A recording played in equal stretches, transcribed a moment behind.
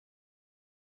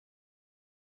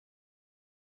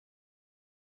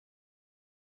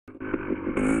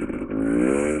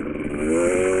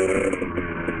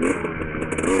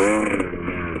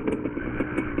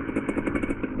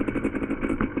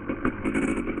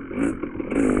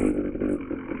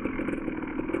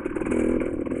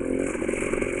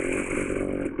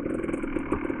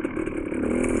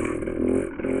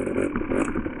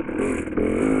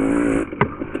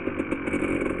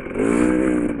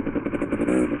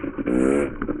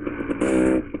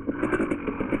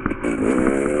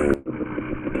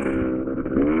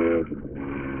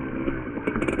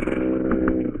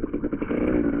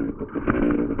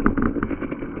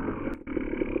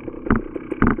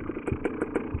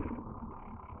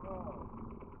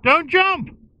Don't jump.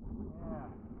 Yeah.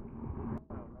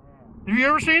 Oh, man. Have you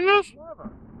ever seen this?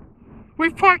 Never.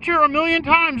 We've parked here a million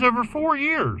times over 4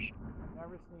 years.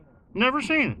 Never seen it. Never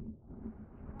seen it.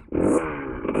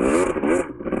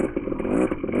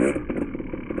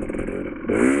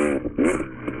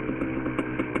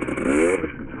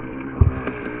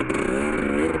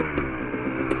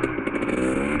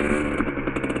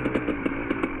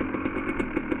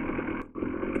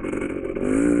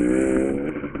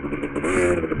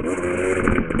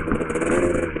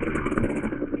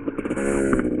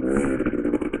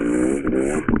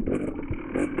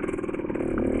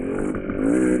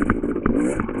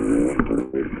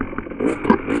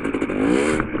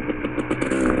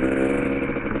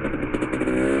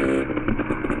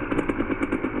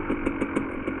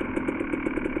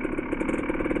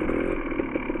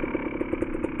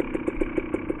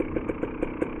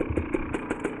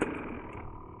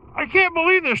 I can't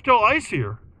believe there's still ice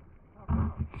here.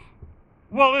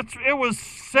 Well, it was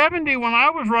 70 when I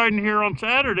was riding here on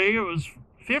Saturday. It was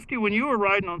 50 when you were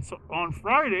riding on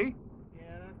Friday.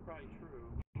 Yeah, that's probably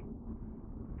true.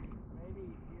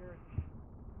 Maybe here it's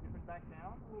dipping back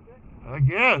down a little bit. I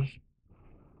guess.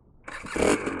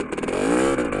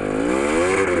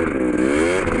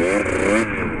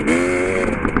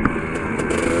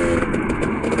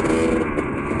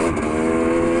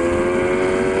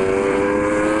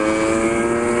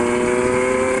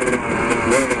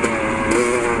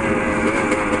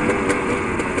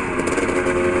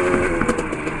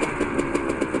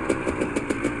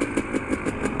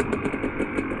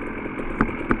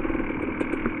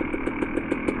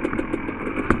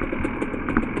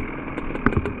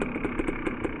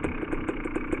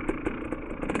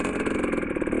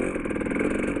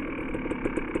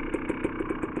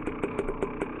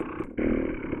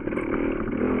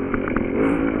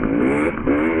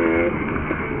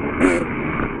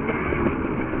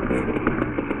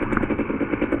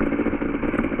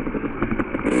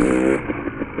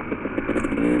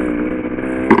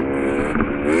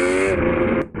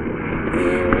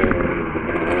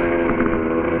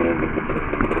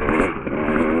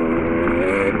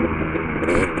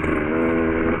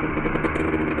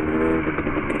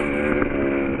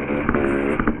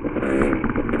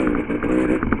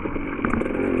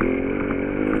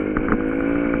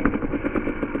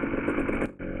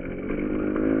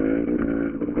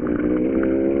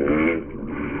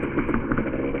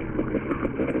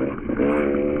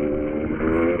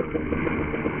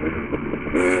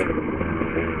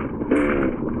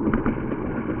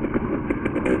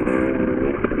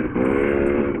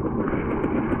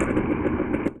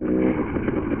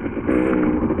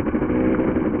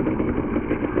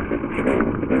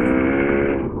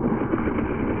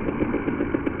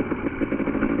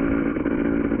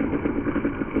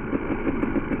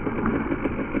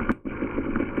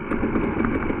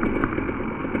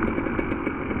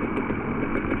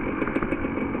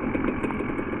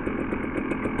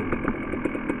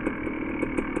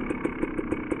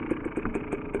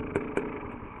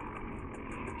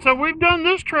 So we've done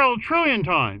this trail a trillion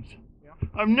times. Yeah.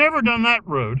 I've never done that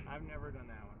road. I've never done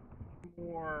that one. I'm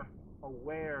more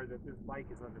aware that this bike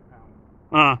is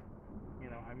underpowered. You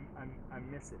know, I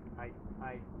miss it. I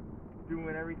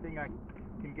doing everything I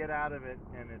can get out of it,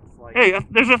 and it's like. Hey,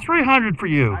 there's a 300 for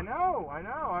you. I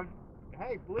know.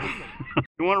 Hey, believe me.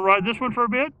 You want to ride this one for a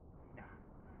bit? Yeah.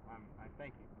 I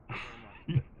thank you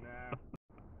very much.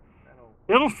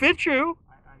 But, It'll fit you.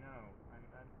 I know.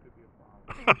 That could be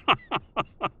a problem.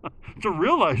 It's a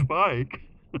real nice bike.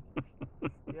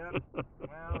 Yeah.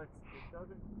 Well,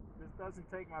 this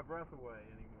doesn't take my breath away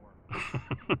anymore.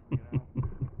 You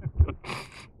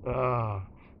know.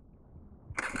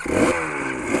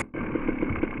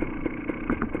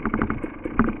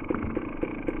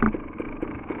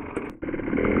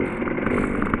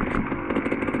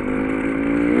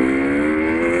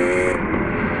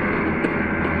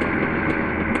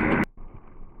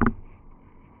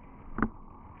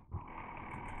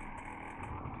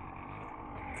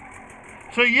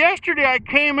 So yesterday I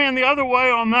came in the other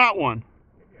way on that one,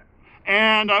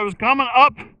 and I was coming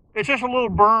up. It's just a little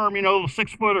berm, you know, a little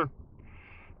 6-footer.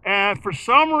 And for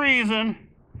some reason,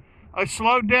 I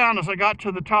slowed down as I got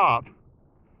to the top,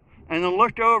 and then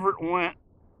looked over it and went,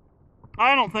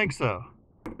 I don't think so.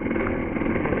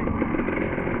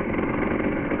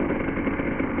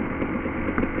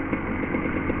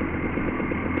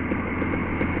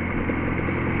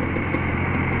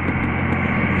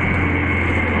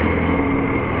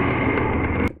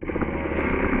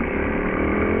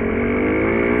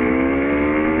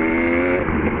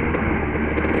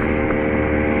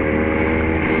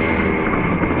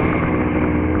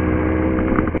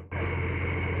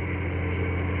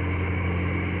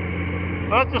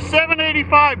 That's a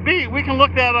 785 beat. We can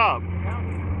look that up.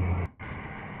 Yeah.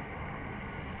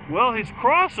 Well, he's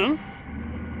crossing.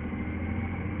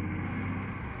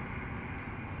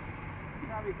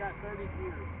 Probably got 30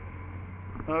 gears.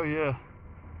 Oh, yeah.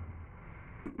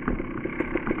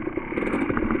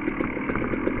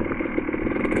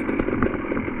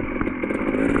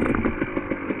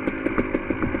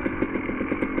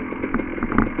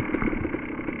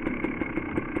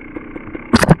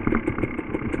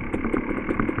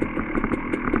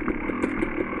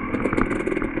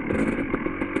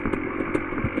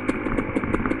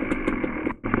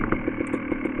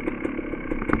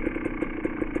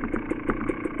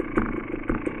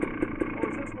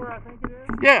 I think it is?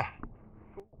 Yeah.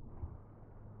 Cool.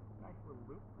 Nice little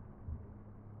loop.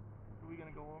 Are we going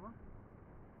to go over?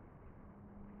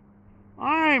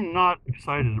 I'm not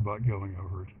excited about going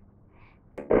over it.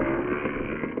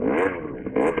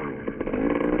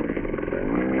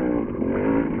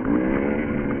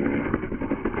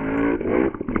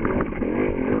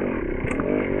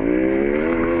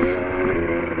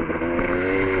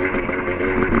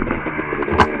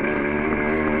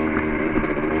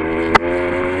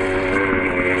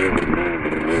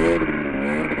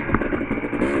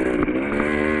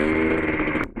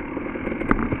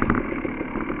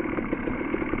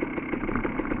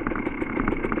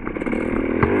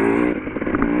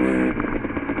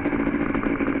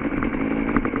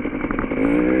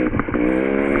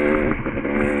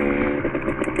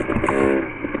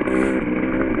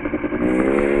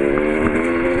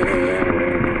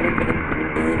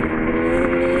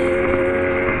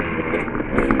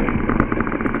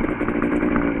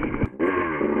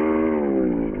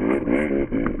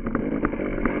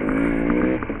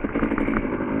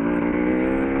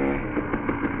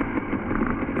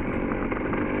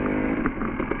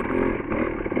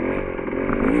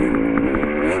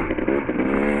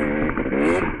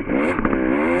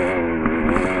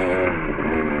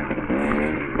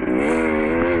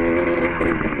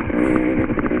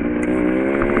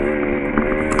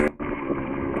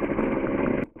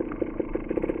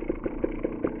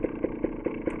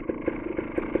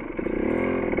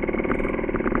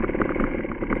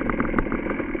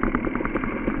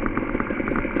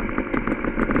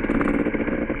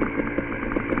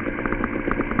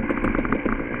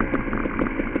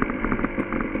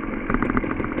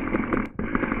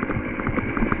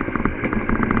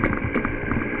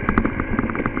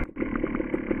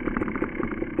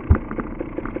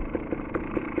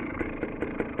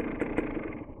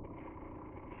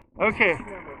 Okay.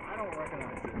 I don't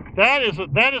recognize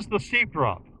it. That is the steep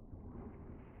drop. What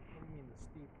do you mean the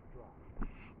steep drop?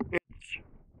 It's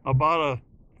about a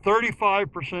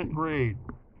 35% grade.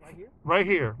 Right here? Right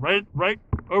here. Right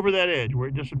over that edge where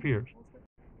it disappears.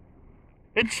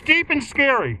 It's steep and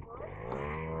scary.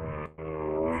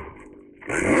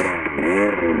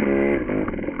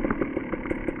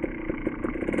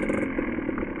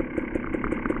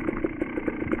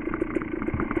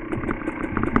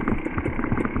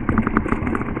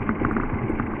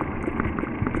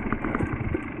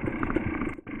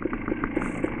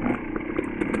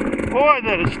 Boy,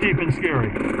 that is steep and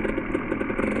scary.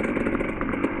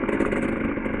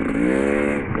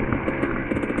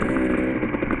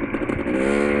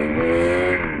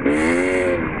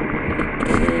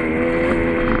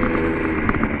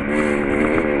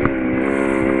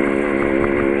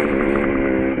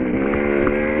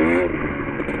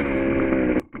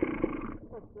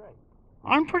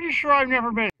 I'm pretty sure I've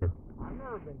never been here. I've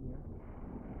never been here.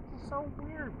 This is so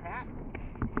weird, Pat.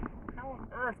 How on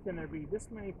earth can there be this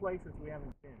many places we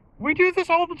haven't been? We do this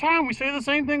all the time. We say the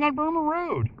same thing on Burma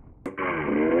Road.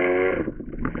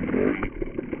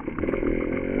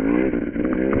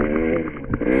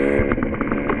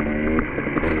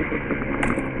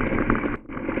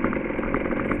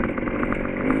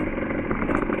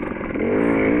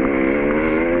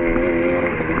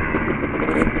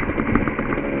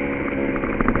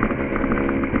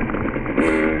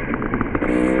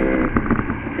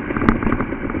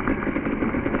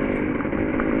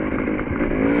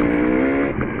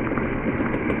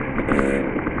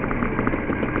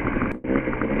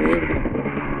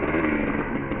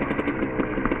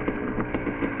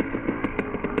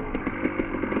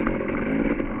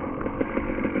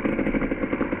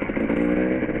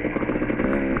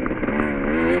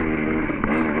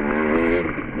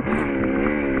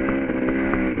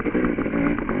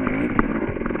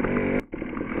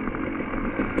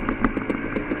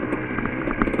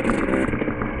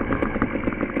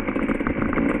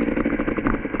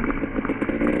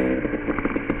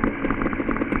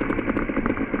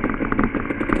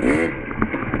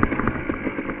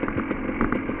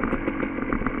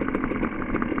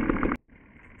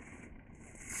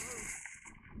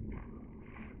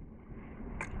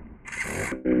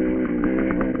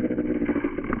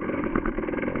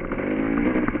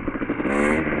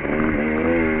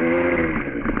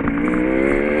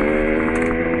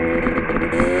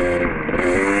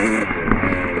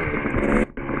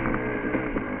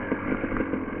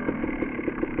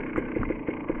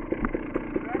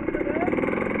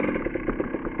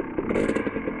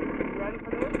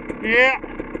 Yeah.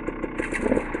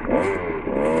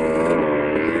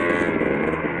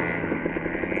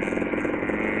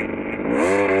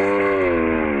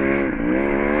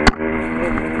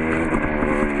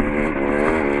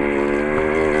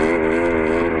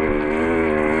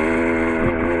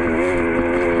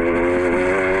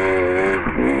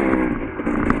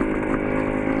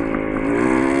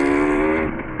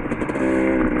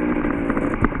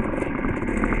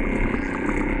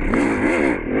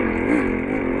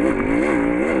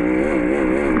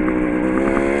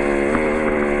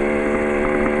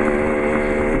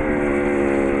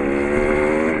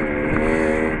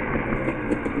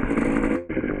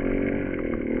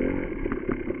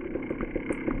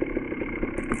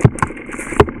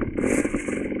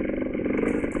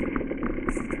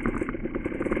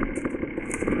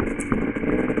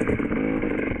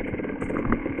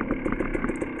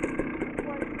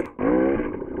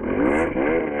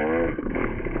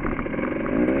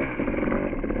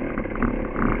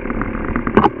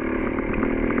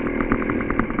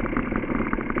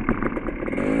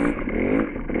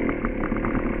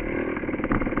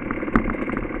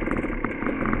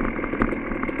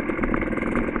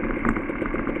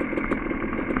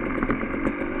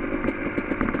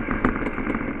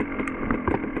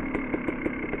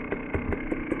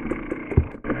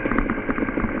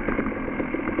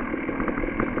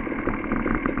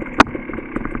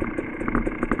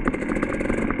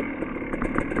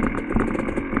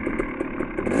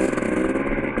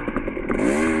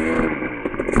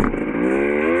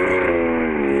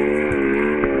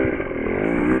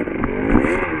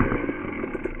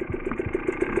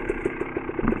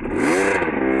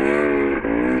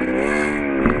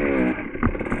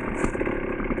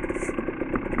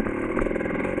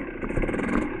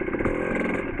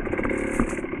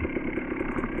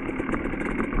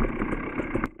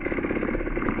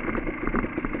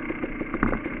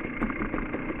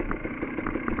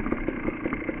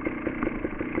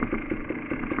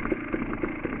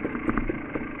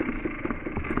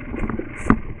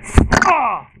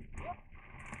 Ah!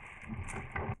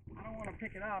 I don't want to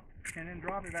pick it up and then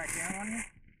drop it back down on you.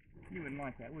 You wouldn't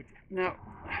like that, would you? No.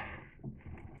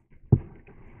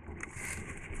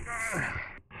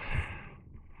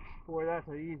 Boy, that's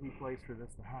an easy place for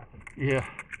this to happen. Yeah.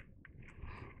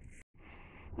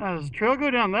 Now, does the trail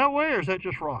go down that way, or is that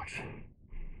just rocks? I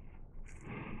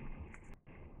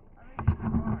think it's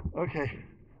rocks. Okay.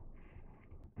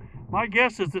 My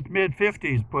guess is it's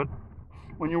mid-50s, but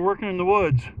when you're working in the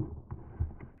woods.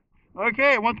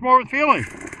 Okay, once more with feeling.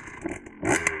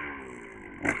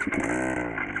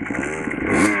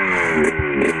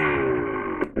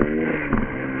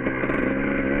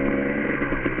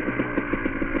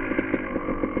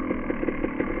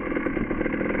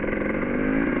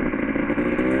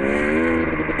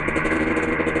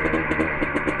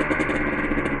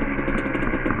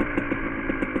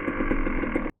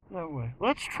 That way.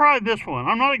 Let's try this one.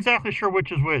 I'm not exactly sure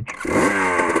which is which.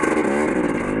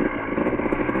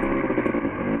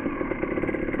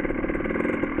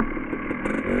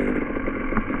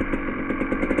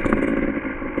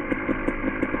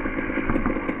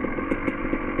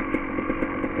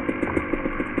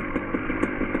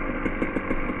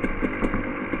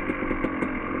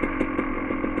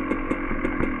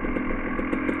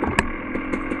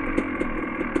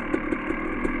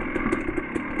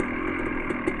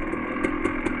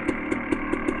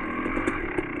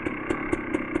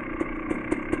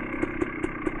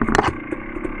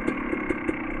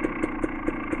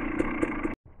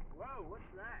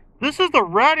 This is the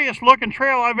rattiest looking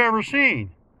trail I've ever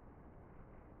seen.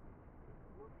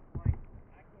 Looks like,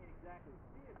 I can't exactly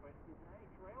see it, but is there any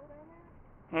trail down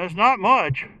there? There's not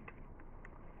much.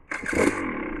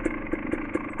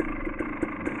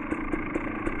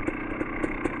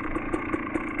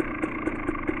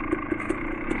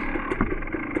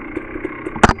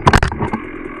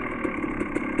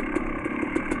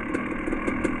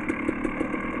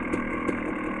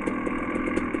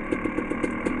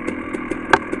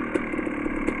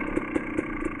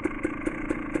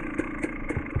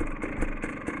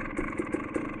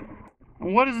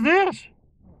 And what is this?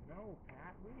 Oh no,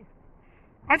 Pat,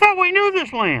 I thought we knew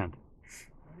this land. I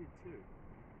did too.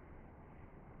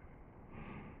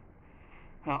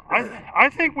 Now, I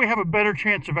think we have a better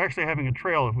chance of actually having a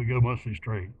trail if we go mostly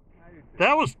straight. I did too.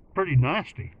 That was pretty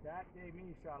nasty. That gave me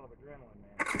a shot of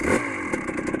adrenaline, man.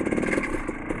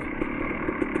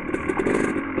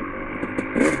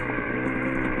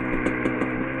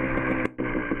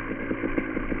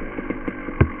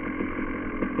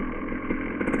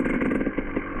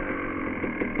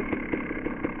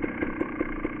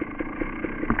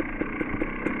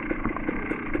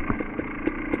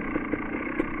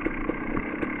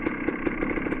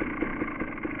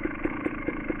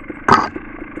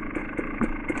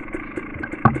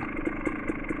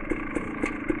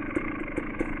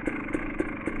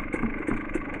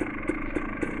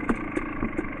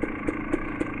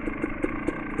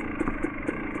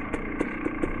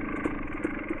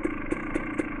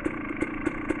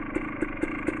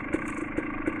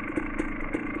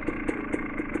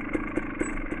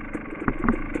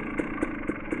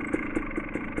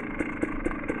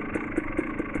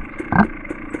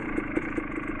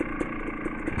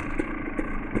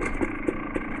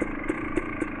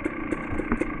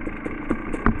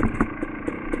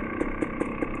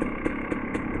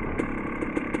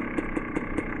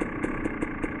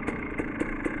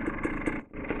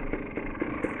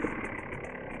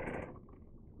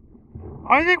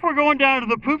 I think we're going down to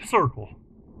the poop circle.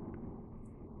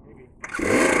 Maybe.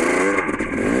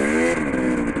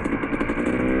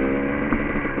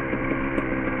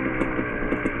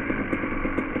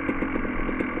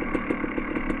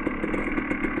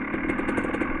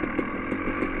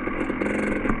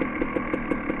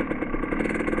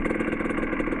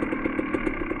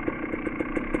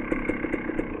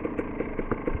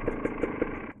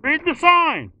 Read the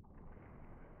sign.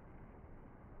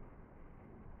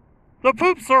 The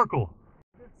poop circle.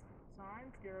 Does this sign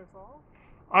scare us all?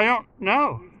 I don't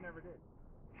know. We never did.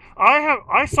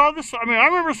 I saw this. I mean, I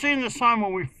remember seeing this sign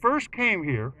when we first came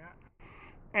here,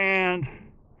 Yeah. and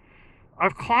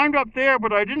I've climbed up there,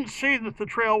 but I didn't see that the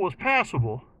trail was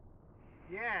passable.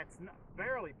 Yeah, it's not,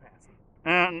 barely passable.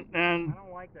 And I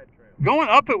don't like that trail. going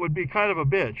up it would be kind of a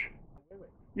bitch. Really?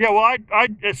 Yeah, well, I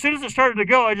as soon as it started to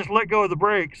go, I just let go of the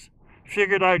brakes.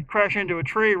 Figured I'd crash into a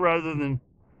tree rather than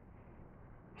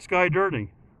sky dirting.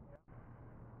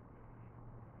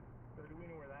 So do we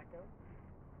know where that goes?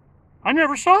 I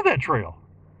never saw that trail.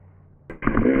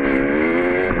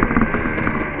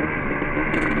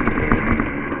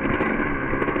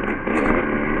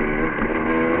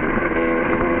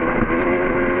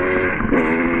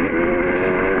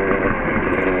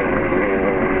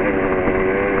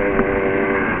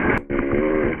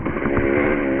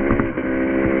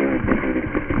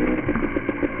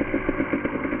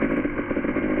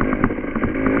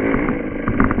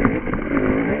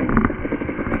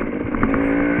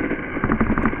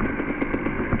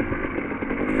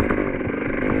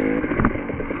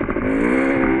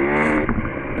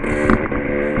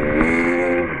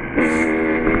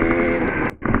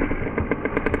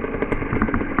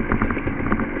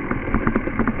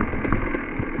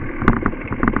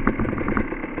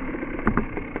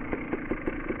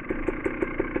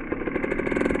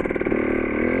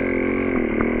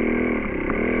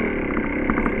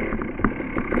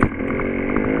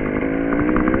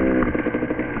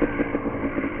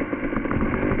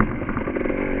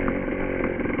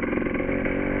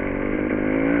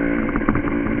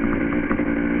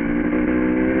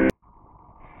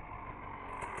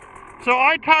 So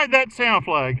I tied that Santa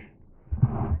flag,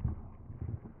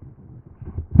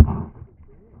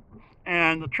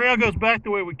 and the trail goes back the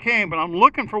way we came, but I'm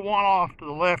looking for one off to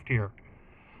the left here.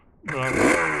 Nice.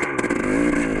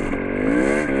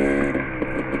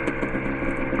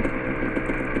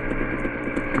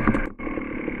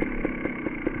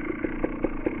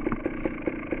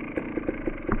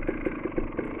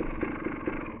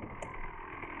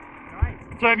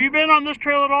 So have you been on this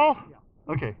trail at all?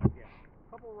 Yeah. Okay. Yeah.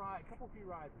 Couple few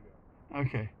rides ago.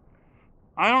 Okay.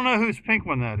 I don't know whose pink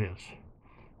one that is.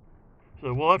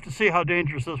 So we'll have to see how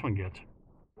dangerous this one gets.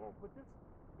 Well, but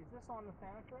is this on the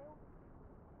Santa Trail?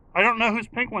 I don't know whose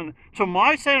pink one. So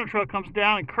my Santa Trail comes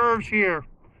down and curves here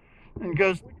and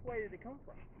goes. Which way did it come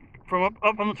from? From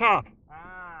up on the top.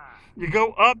 Ah. You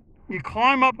go up, you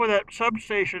climb up where that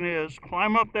substation is,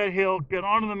 climb up that hill, get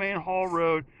onto the main haul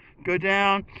road, go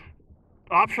down,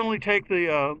 optionally take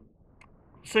the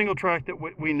single track that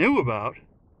we knew about,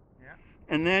 yeah,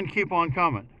 and then keep on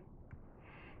coming.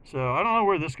 So I don't know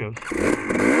where this goes.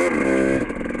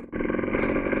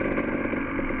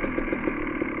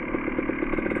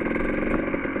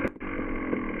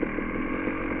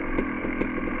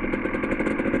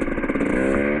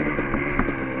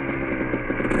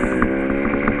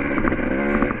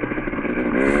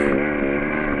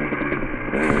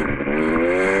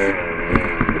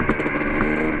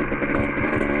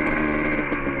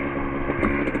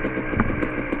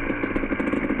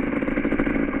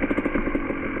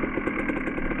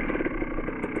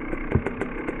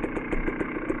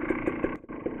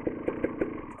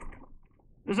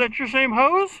 Is that your same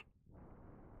hose?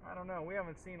 I don't know. We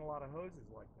haven't seen a lot of hoses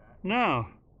like that. No.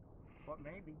 But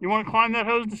maybe. You want to climb that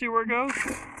hose to see where it goes?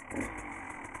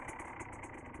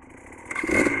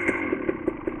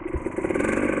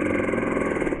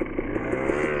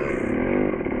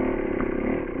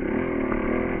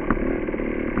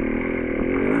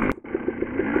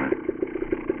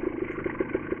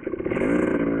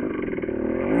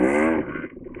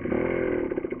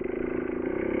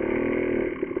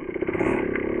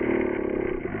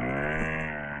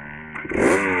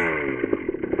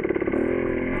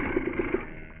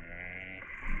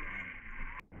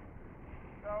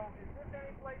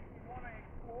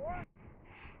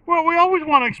 Well, we always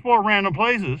want to explore random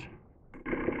places.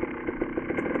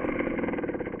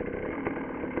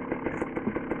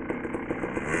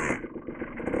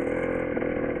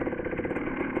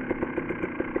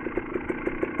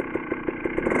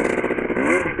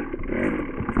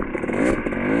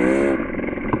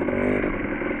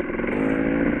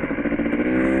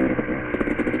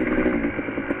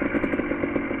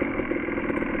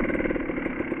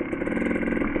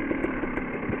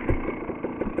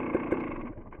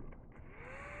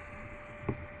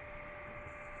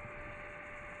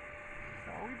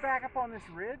 up on this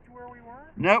ridge where we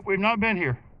were? Nope, we've not been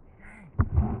here.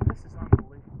 This is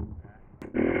unbelievable,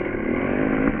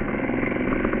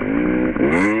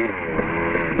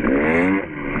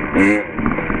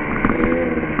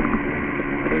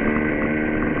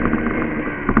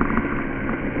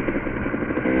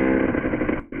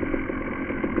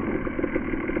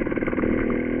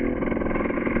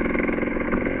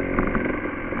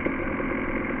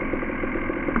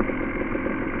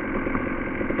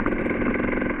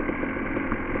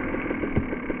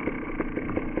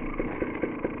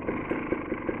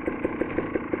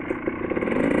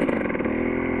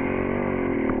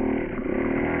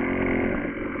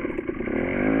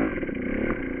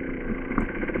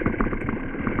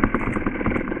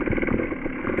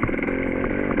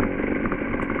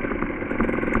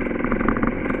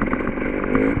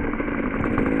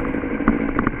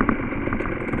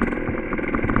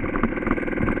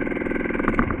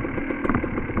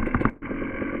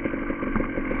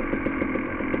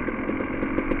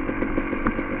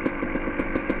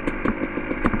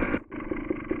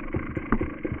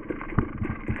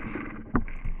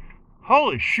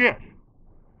 Holy shit.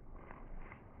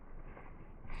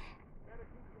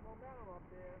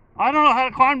 I don't know how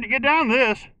to climb to get down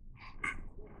this.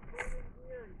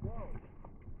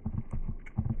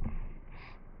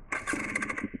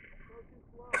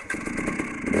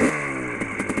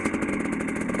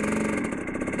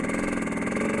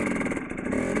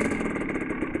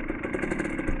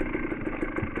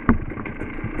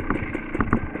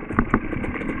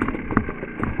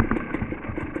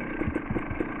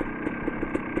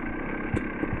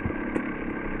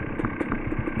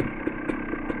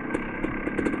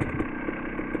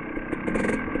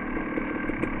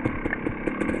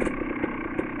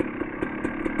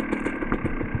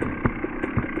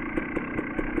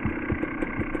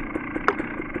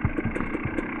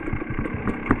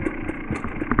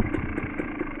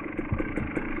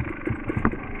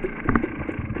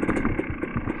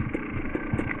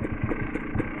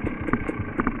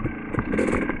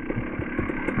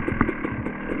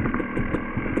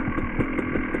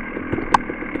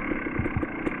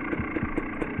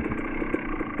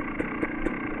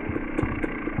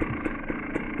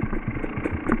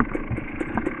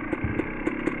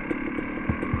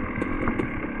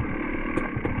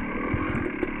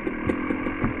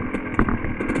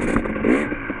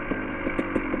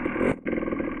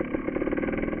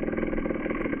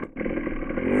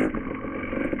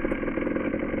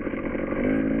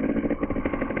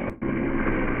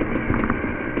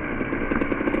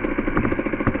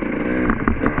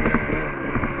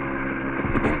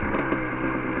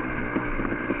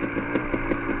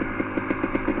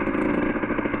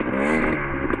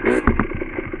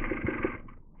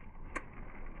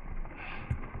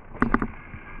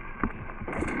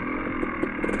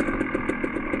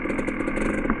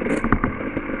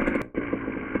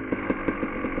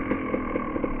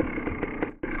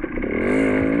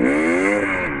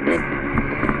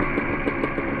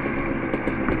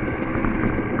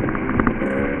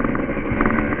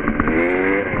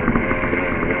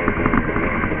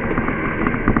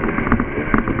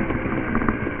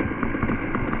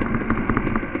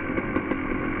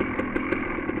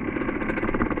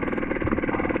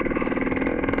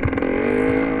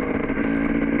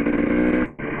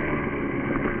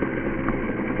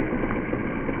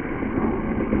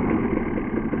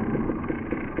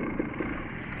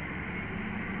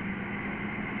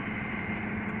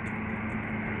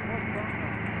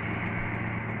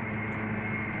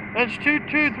 That's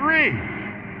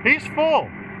 223. He's full.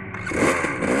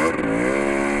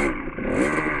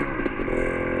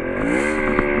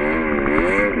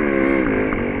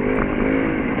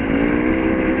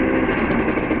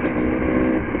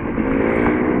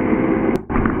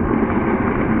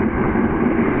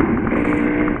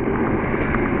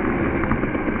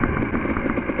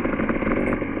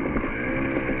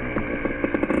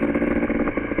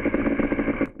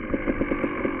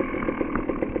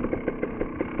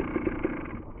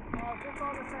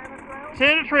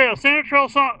 Santa Trail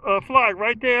flag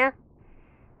right there,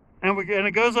 and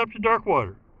it goes up to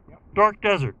Darkwater, Dark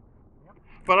Desert.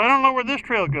 But I don't know where this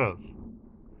trail goes.